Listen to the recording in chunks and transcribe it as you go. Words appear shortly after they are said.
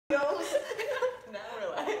Now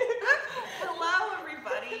we're live. Hello,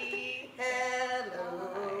 everybody.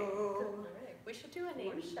 Hello. All right. We should do a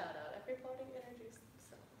name shout out. Everybody introduce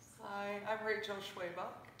themselves. Hi, I'm Rachel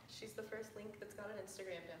Schwebach. She's the first link that's got an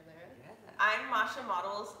Instagram down there. Yeah. I'm Masha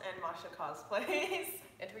Models and Masha Cosplays.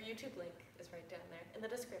 And her YouTube link is right down there in the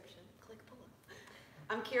description. Click below.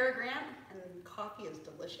 I'm Kira Grant, and coffee is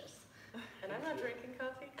delicious. And I'm not drinking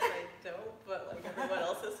coffee because I don't, but like everyone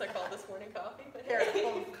else is, I call this morning coffee. But Here,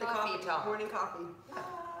 hey, the Coffee talk. morning coffee.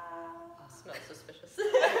 smells suspicious.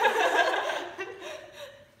 Yeah,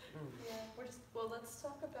 well, let's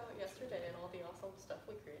talk about yesterday and all the awesome stuff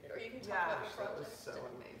we created. Or you can talk about your That was project. so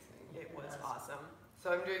amazing. It was awesome.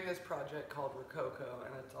 So I'm doing this project called Rococo,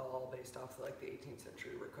 and it's all based off like the 18th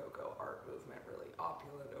century Rococo art movement, really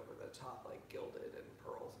opulent, over the top, like gilded and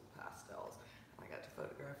pearls and pastels. And I got to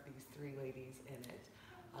photograph these three ladies in it.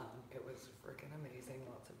 It was freaking amazing.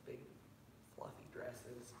 Lots of big, fluffy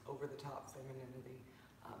dresses, over the top femininity.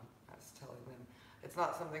 I was telling them it's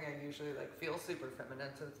not something I usually like feel super feminine,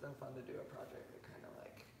 so it's been fun to do a project that kind of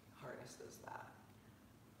like harnesses that.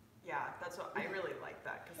 Yeah, that's what I really like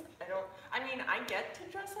that because I get to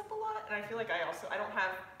dress up a lot, and I feel like I don't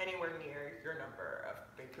have anywhere near your number of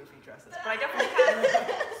big poofy dresses, but I definitely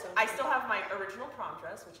have. I still have my original prom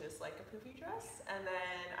dress, which is like a poofy dress, and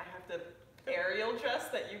then I have the aerial dress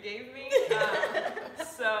that you gave me.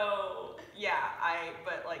 So yeah,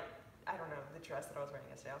 but like I don't know, the dress that I was wearing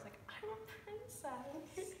yesterday, I was like, I'm a princess.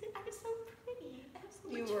 I'm so pretty. I have so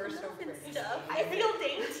You much were so fluff and pretty. stuff. I feel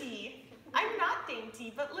dainty. I'm not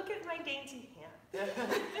dainty, but look at my dainty hand.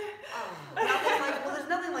 There's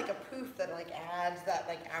nothing like a poof that like adds that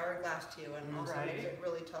like hourglass to you, and also Right. makes it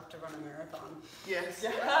really tough to run a marathon. Yes.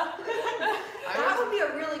 That would be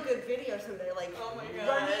a really good video someday, like Oh my God.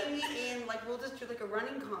 running in, like we'll just do like a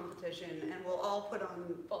running competition, and we'll all put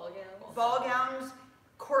on Ball gowns. ball gowns,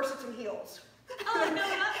 corsets, and heels. Oh, no,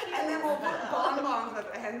 not you. And then we'll put bonbons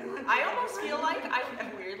at the end. I almost feel like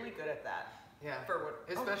I'm weirdly good at that. Yeah. For what?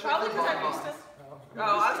 Especially probably for 'cause I'm bonbons. used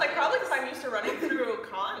Oh, I was like, probably because I'm used to running through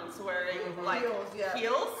cons wearing like Heels, yeah.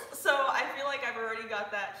 heels. So I feel like I've already got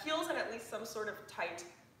that heels and at least some sort of tight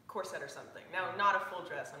corset or something. Now, not a full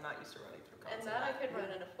dress. I'm not used to running through cons. And that I could run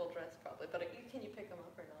in a full dress probably, but can you pick them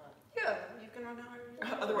up or not? Yeah, you can run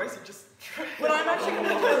out. Otherwise, you just. What I'm actually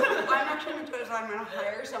gonna do is I'm gonna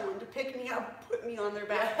hire someone to pick me up, put me on their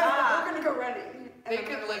back. We're gonna go running. They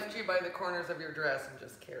could lift you by the corners of your dress and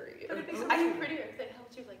just carry you. But it'd be so much prettier if they held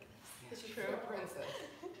you like this. True princess.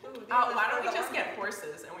 Oh, why don't we just get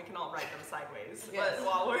horses and we can all ride them sideways? Yes. But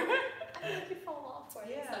while we're. I think you fall off while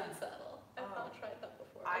you Yeah. side saddle. I've not tried that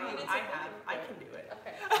before. I it's have. a I can do it.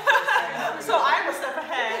 Okay. So I'm a step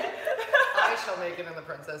ahead. I shall make it in the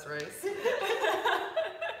princess race.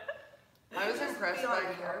 I was impressed by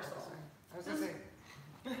the carousel. I was just saying,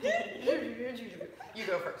 you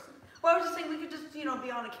go first. Well, I was just saying we could just, be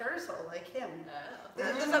on a carousel like him. Oh.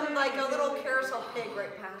 There's something like a little carousel pig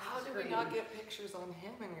right past How the did we screen. not get pictures on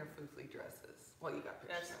him in your foofly dresses? Well, you got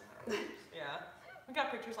pictures on her. Yeah. We got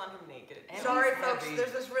pictures on him naked. And Sorry, he's folks. heavy.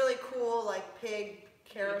 There's this really cool like pig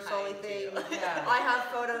carousel Behind thing. you. Yeah. I have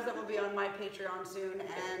photos that will be on my Patreon soon,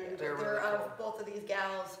 and They're they're really of both of these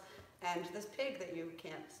gals and this pig that you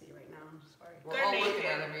can't see right now. Sorry. We're They're all looking naked,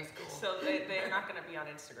 at him, he's cool. So they're not going to be on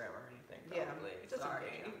Instagram or anything, Yeah. probably. Just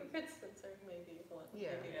Sorry. okay. If it's censored, maybe one.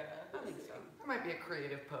 Yeah. Maybe I think so. There might be a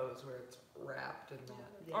creative pose where it's wrapped in that.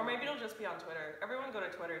 Yeah. Or maybe it'll just be on Twitter. Everyone go to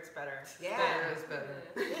Twitter, it's better. Yeah. There is better.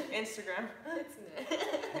 Instagram. It's meh.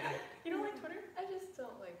 You don't like Twitter? I just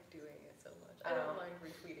don't like doing it so much. I don't mind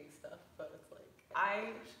retweeting stuff, but it's like I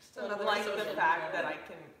another like the social fact media. that I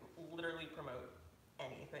can literally promote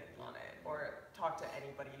anything on it or talk to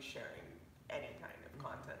anybody sharing any kind of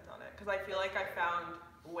content on it. Because I feel like I found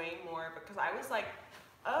way more, because I was like,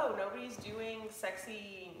 oh, nobody's doing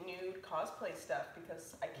sexy nude cosplay stuff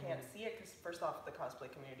because I can't see it, because first off, the cosplay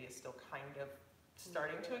community is still kind of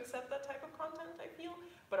starting to accept that type of content, I feel,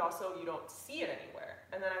 but also you don't see it anywhere.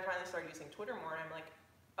 And then I finally started using Twitter more, and I'm like,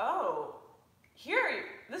 oh, here,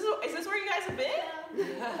 is this where you guys have been?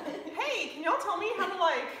 Hey, can y'all tell me how to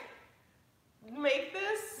like make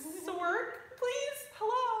this work, please?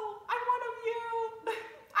 Hello, I'm one of you.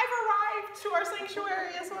 I've arrived to our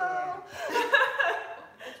sanctuary as well.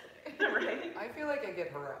 Right? I feel like I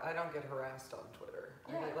don't get harassed on Twitter.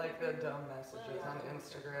 I Yeah, get like the dumb messages yeah. on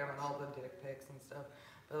Instagram and all the dick pics and stuff.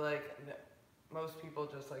 But like most people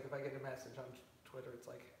just like, if I get a message on Twitter, it's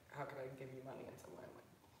like, how can I give you money in some way? I'm like,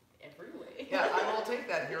 every way. yeah, I will take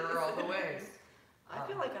that. Here are all the ways. I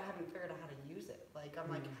feel like I haven't figured out how to use it. Like, I'm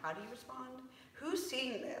like, how do you respond? Who's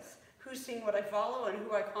seeing this? Who's seeing what I follow and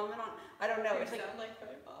who I comment on? I don't know. You It's like, sound like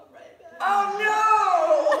my mom right now. oh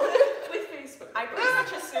no!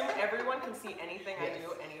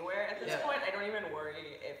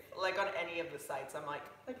 of the sites, I'm like,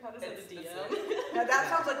 Like, how does it It's DM? Now that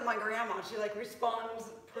sounds like my grandma. She like responds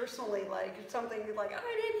personally, like something like, I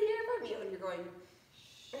didn't hear from you, and you're going,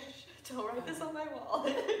 Don't write this on my wall.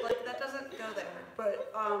 like that doesn't go there.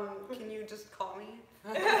 But can you just call me?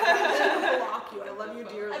 I'm gonna block you. I love you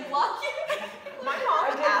dearly. I block you. my mom I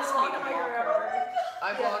did asked me block to my block grandma. her. I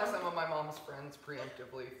block some of my mom's friends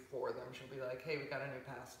preemptively for them. She'll be like, hey, we got a new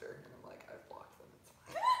pastor. And I'm like, I've blocked them. It's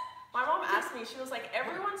fine. My mom asked me, she was like,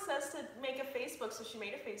 everyone says to make a Facebook, so she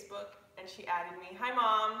made a Facebook, and she added me. Hi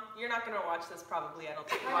Mom, you're not gonna watch this probably, I don't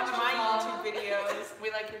think you watch my YouTube videos. We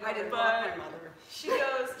like your I didn't daughter. block my mother. She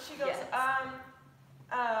goes, Yes.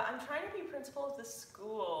 I'm trying to be principal of the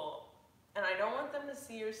school, and I don't want them to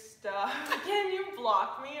see your stuff. Can you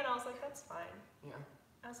block me? And I was like, that's fine, Yeah.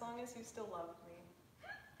 as long as you still love me.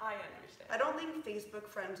 I understand. I don't think Facebook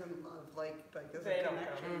friends and love like is They a don't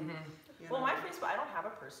connection. Mm-hmm. you Well, know? my Facebook, I don't have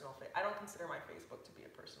a personal I don't consider my Facebook to be a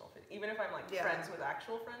personal Even if I'm like Yeah. friends with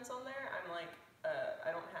actual friends on there, I'm like, I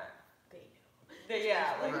don't have. They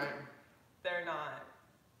Yeah, like Right. they're not.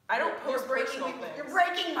 I don't post personal things. You're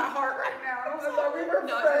breaking my heart right now. I thought we were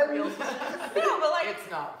Not friends. real. No, but like It's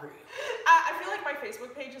not real. I feel like my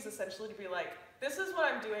Facebook page is essentially to be like, this is what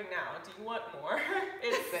I'm doing now. Do you want more?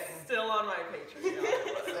 It's Same. still on my Patreon,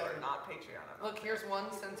 or not Patreon. Look, here's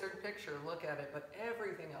one censored picture. Look at it, but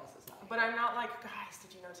everything else is not. But I'm not like, guys,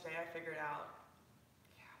 did you know today I figured out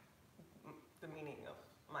the meaning of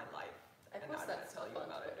my life? I And post I'm that gonna tell stuff you on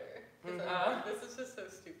about it. Twitter. 'Cause Mhm. I'm like, this is just so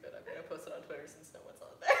stupid. I'm gonna post it on Twitter since no one's on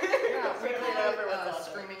there. Yeah, we Literally call it everyone's on there.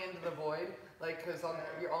 screaming into the void. Like, because on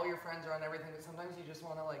all your friends are on everything, but sometimes you just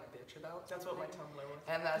want to like bitch about. That's what my something. Tumblr was.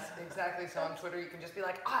 And that's exactly so on Twitter. You can just be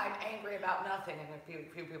like, I'm angry about nothing, and a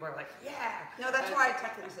few people are like, yeah. No, that's And- why I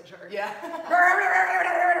text message her. Yeah.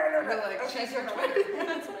 You're like, Okay, check your so- Twitter.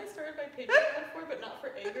 That's what I started my Patreon for, but not for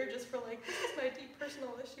anger, just for like, this is my deep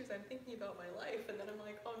personal issues. I'm thinking about my life. And then I'm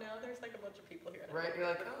like, oh, now there's like a bunch of people here. And I'm Right, you're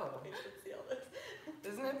like, oh. I should see all this.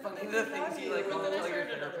 Isn't it funny the things you like But won't then I tell your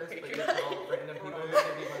started another therapist, but you Patreon. tell random people who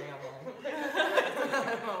give you money online?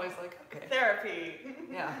 I'm always like, okay. Therapy.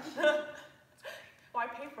 Yeah. Why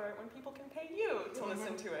pay for it when people can pay you to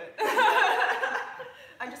listen to it?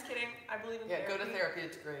 I'm just kidding. I believe in Yeah, therapy. go to therapy.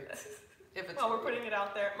 It's great. If it's Well, we're real. putting it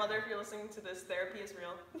out there. Mother, if you're listening to this, therapy is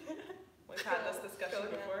real. We've had this discussion Go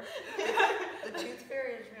now. before. The tooth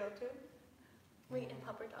fairy is real too. Wait, and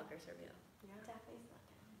pupper doggers are real. Yeah.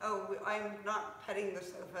 Oh, I'm not petting the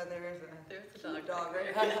sofa. There's There's a the cute dog. dog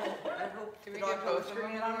right here. I hope Do the we dog get comes poster for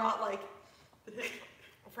me and on I'm that? not like,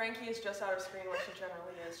 Frankie is just out of screen where she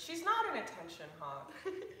generally is. She's not an attention hog.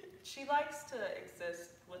 She likes to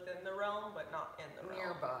exist within the realm, but not in the realm.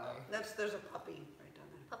 Nearby. there's a puppy right down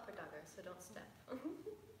there. Pupper doggers, so don't step.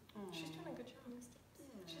 She's doing a good job.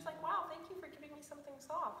 She's like, wow, thank you for giving me something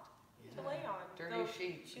soft to lay on. Dirty Though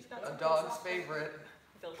sheet. She's got A something dog's soft. favorite.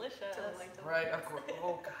 Delicious. Right, of course.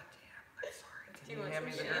 Oh, goddamn. I'm sorry. Do Can you you want hand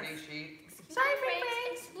me some the dirty sheets? sheet? Sorry, Frank.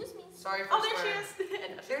 Excuse me. Sorry for Oh, there she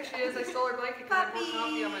swearing. is. There she is. I stole her blanket because I poured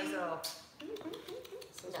coffee on Puppy. myself.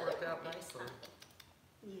 This has worked out nicely.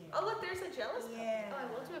 Yeah. Oh, look, there's a jealous puppy. Yeah. Oh, I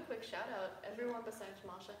will do a quick shout out. Everyone besides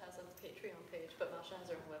Masha has a Patreon page, but Masha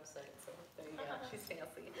has her own website, so there you go. She's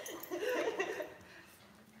fancy.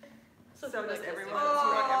 So if you does like everyone, this, do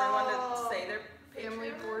you want everyone to Oh. say their Family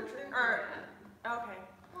Patreon? portrait? Or, okay.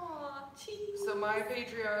 Aw, cheese. So my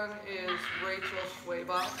Patreon is Rachel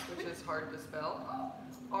Schwabach, which is hard to spell.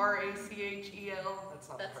 R-A-C-H-E-L. That's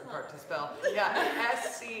not the That's hard not part to hard. spell. Yeah,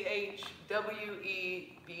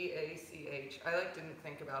 S-C-H-W-E-B-A-C-H. I like didn't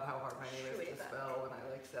think about how hard my name is to Schwabach. spell when I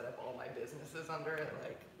like set up all my businesses under it,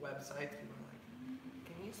 like websites. People are like,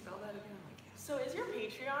 can you spell that again? I'm like, yes. So is your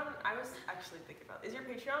Patreon, I was actually thinking about, is your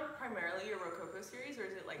Patreon primarily your Rococo series, or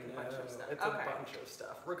is it like a bunch of stuff? It's a bunch of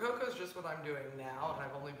stuff. Rococo's just what I'm doing now, and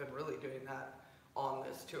I've only been really doing that on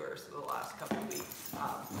this tour, so the last couple weeks.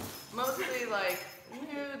 Mostly like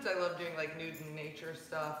nudes. I love doing like nude and nature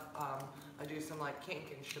stuff. I do some like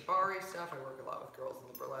kink and shibari stuff. I work a lot with girls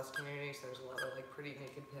in the burlesque community, so there's a lot of like pretty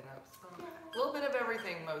naked pinups. A little bit of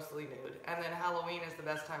everything, mostly nude. And then Halloween is the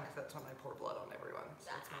best time because that's when I pour blood on everyone.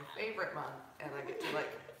 So it's my favorite month, and I get to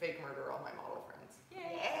like fake murder all my model friends.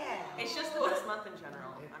 Yeah. It's just the best month in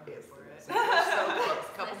general. It I'm here is for the it. best. We're so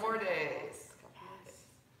close. Couple more days.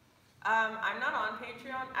 I'm not on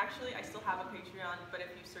Patreon. Actually, I still have a Patreon, but if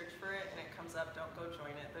you search for it and it comes up, don't go join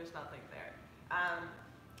it. There's nothing there.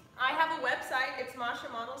 I have a website. It's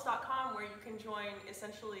mashamodels.com where you can join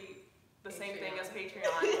essentially the same thing as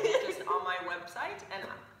Patreon, just on my website. And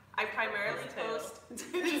I primarily post.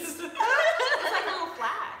 It's like a little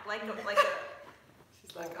flag, like a.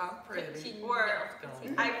 She's like, I'm pretty. Or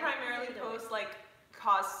Don't. I primarily post like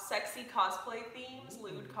sexy cosplay themes,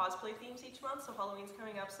 lewd cosplay themes each month. So Halloween's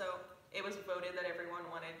coming up, so it was voted that everyone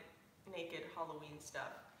wanted naked Halloween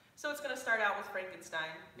stuff. So it's gonna start out with Frankenstein,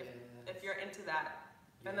 if you're into that.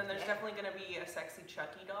 And then there's definitely gonna be a sexy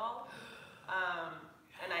Chucky doll,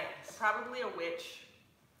 and probably a witch,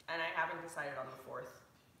 and I haven't decided on the fourth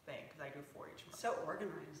thing because I do 4 each month. So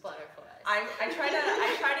organized. Butterflies. I try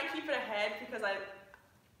to keep it ahead because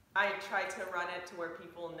I try to run it to where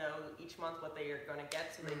people know each month what they are gonna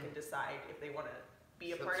get, so they can decide if they want to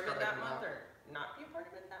be a part of it that month or not be a part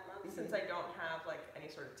of it that month. Since I don't have like any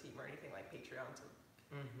sort of team or anything like Patreon to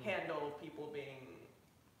handle people being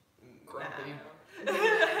Grumpy.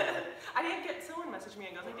 I didn't get, someone messaged me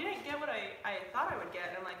and goes, I didn't get what I thought I would get.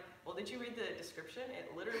 And I'm like, well, did you read the description?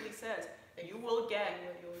 It literally says, you will get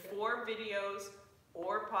 4 videos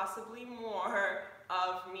or possibly more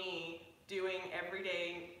of me doing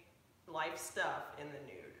everyday life stuff in the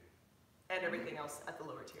nude and everything else at the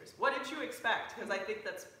lower tiers. What did you expect? Because I think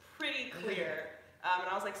that's pretty clear. And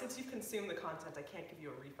I was like, since you've consumed the content, I can't give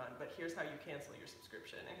you a refund, but here's how you cancel your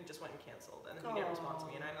subscription. And he just went and canceled, and then he didn't respond to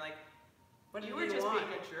me. And I'm like, What you were just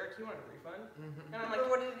being a jerk. You wanted a refund? And I'm like,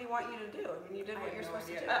 But what did he want you to do? I mean, you did what you're supposed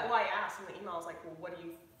to do. well, I asked in the email, I was like, well, what do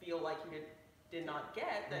you feel like you did not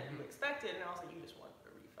get that you expected? And I was like, you just want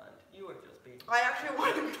a refund. You were just being. I actually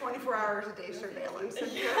wanted 24 hours a day surveillance.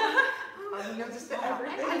 And noticed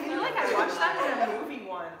everything. I feel like I watched that in a movie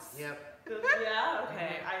once. Yep. Yeah,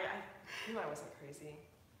 okay. I knew I wasn't crazy.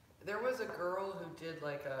 There was a girl who did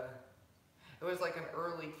like it was like an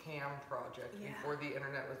early cam project before the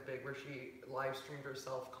internet was big, where she live streamed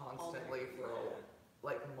herself constantly for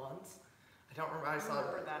like months. I don't remember. I saw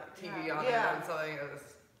that TV on it and something. It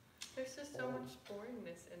was. There's just so much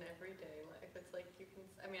boringness in everyday life. It's like you can.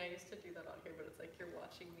 I mean, I used to do that on here, but it's like you're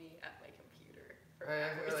watching me at my computer.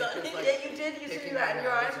 Yeah, you did used to do that, and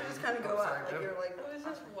your eyes would just kind of go up. Like you're like, I was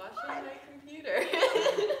just watching my computer.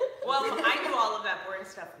 Well, I do all of that boring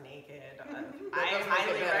stuff naked. I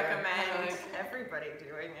highly recommend everybody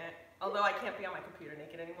doing it. Although I can't be on my computer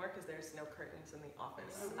naked anymore because there's no curtains in the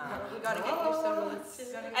office. You gotta get you some.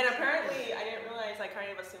 And apparently, I didn't realize, I kind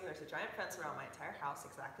of assumed there's a giant fence around my entire house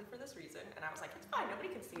exactly for this reason. And I was like, it's fine, nobody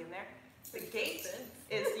can see in there. The gate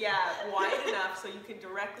is, wide enough so you can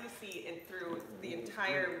directly see in through the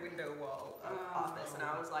entire window wall of office. And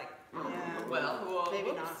I was like, well, cool.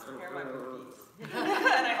 Maybe not. Here are my movies.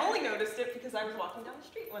 And I only noticed it because I was walking down the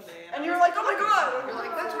street one day. And you were like, oh my god! You're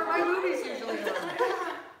like, that's where my movies usually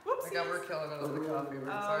are. Whoopsies. My God, we're killing it on the coffee. We're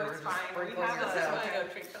Oh, it's fine. We have I go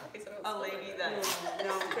drink coffee, so a lady that.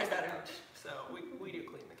 No, say better. So we do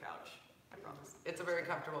clean the couch. I promise. It's a very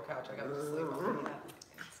comfortable couch. I got to sleep on it.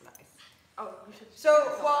 It's nice. Oh, you should. So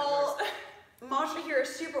while Masha here is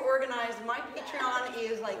super organized, my Patreon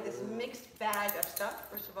is like this mixed bag of stuff.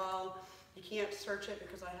 First of all, you can't search it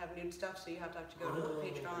because I have nude stuff, so you have to go to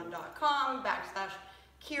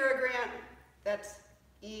patreon.com/Kira Grant. That's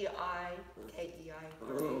EIKEIGRANT.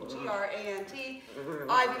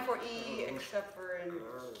 I before E, except for in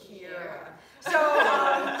Kira. So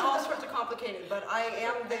all sorts of complicated, but I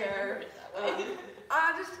am there.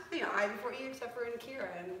 Just I before E, except for in Kira,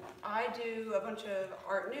 and I do a bunch of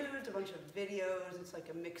art nudes, a bunch of videos. It's like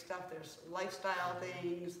a mixed stuff. There's lifestyle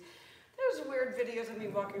things. There's weird videos of me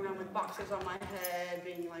walking around with boxes on my head,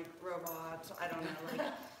 being like robots. I don't know,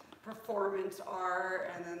 like performance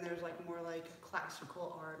art, and then there's like more like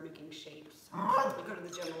classical art, making shapes. I go to the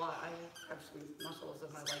gym a lot. I have some muscles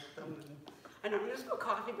and I like them. And I know I'm gonna spill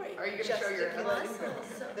coffee, but Are you gonna show your muscles?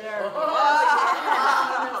 There.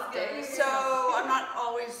 So I'm not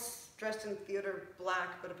always dressed in theater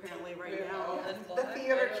black, but apparently right now the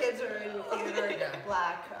theater kids are in theater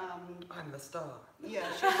black. I'm the star. Yeah,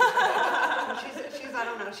 she's I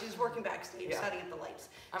don't know, she's working backstage, setting up the lights.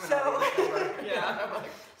 I'm So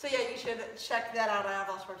you you should check that out. I have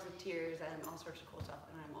all sorts of tiers and all sorts of cool stuff,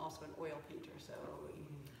 and I'm also an oil painter, so.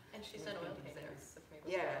 And she's an oil painter with me before,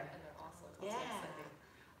 Yeah. and they're awesome. Yeah.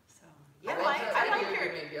 So Yeah, I like I like video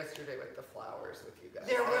your- you made yesterday with the flowers with you guys.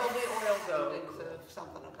 there will be oil So paintings of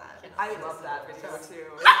something of that. I love that video So- too.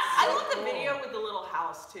 It's I so love the cool. video with the little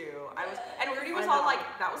house too. And Rudy was I all know. like,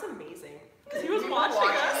 that was amazing. Because he was We were watching it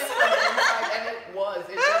us. from the inside, and it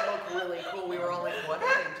did look really cool. We were all like, what are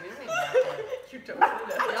they doing out there? You totally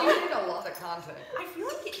did. Y'all need a lot of content. I feel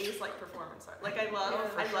like it is like performance art. Like I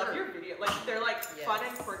love sure. your video. Like they're like fun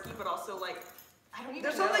and quirky, but also like I don't even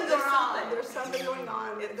There's know. something going on. something. There's something going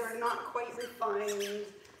on. They're not quite refined.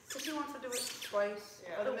 Because she wants to do it twice.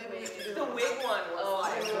 Yeah. But maybe we should do The it. wig one was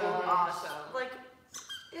like awesome. Like,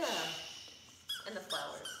 yeah. And the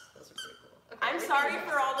flowers, those are pretty cool. Okay, I'm everything's sorry awesome.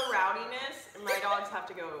 for all the rowdiness. My dogs have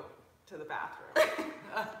to go to the bathroom.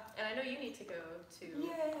 And I know you need to go to.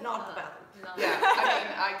 Not the bathroom. Yeah, I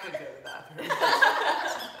mean, I could go to the bathroom.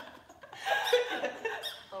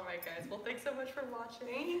 All right, guys. Well, thanks so much for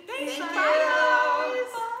watching. Thanks, Thank guys.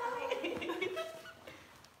 you.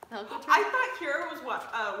 Now go to I thought Kira was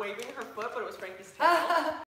waving her foot, but it was Frankie's tail.